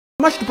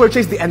Much to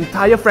purchase the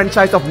entire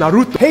franchise of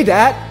Naruto. Hey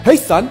Dad! Hey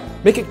son,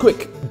 make it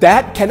quick.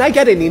 Dad, can I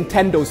get a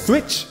Nintendo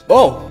Switch?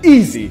 Oh,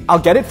 easy.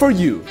 I'll get it for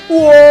you.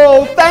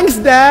 Whoa, thanks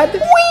Dad!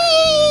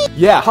 Whee!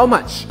 Yeah, how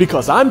much?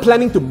 Because I'm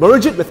planning to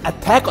merge it with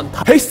Attack on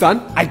Titan. Hey son,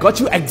 I got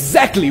you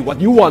exactly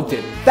what you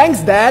wanted.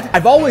 Thanks Dad,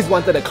 I've always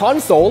wanted a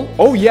console.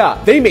 Oh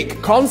yeah, they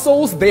make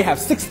consoles, they have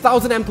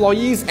 6,000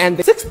 employees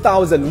and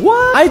 6,000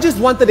 what? I just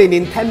wanted a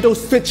Nintendo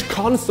Switch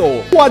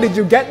console. What did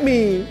you get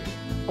me?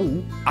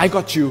 I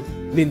got you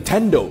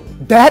Nintendo.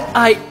 Dad,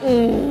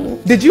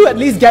 Did you at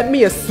least get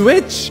me a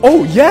Switch?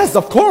 Oh yes,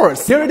 of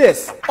course. Here it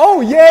is.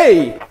 Oh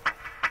yay!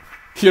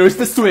 Here's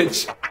the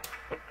Switch.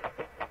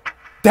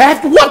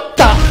 Dad, what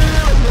the?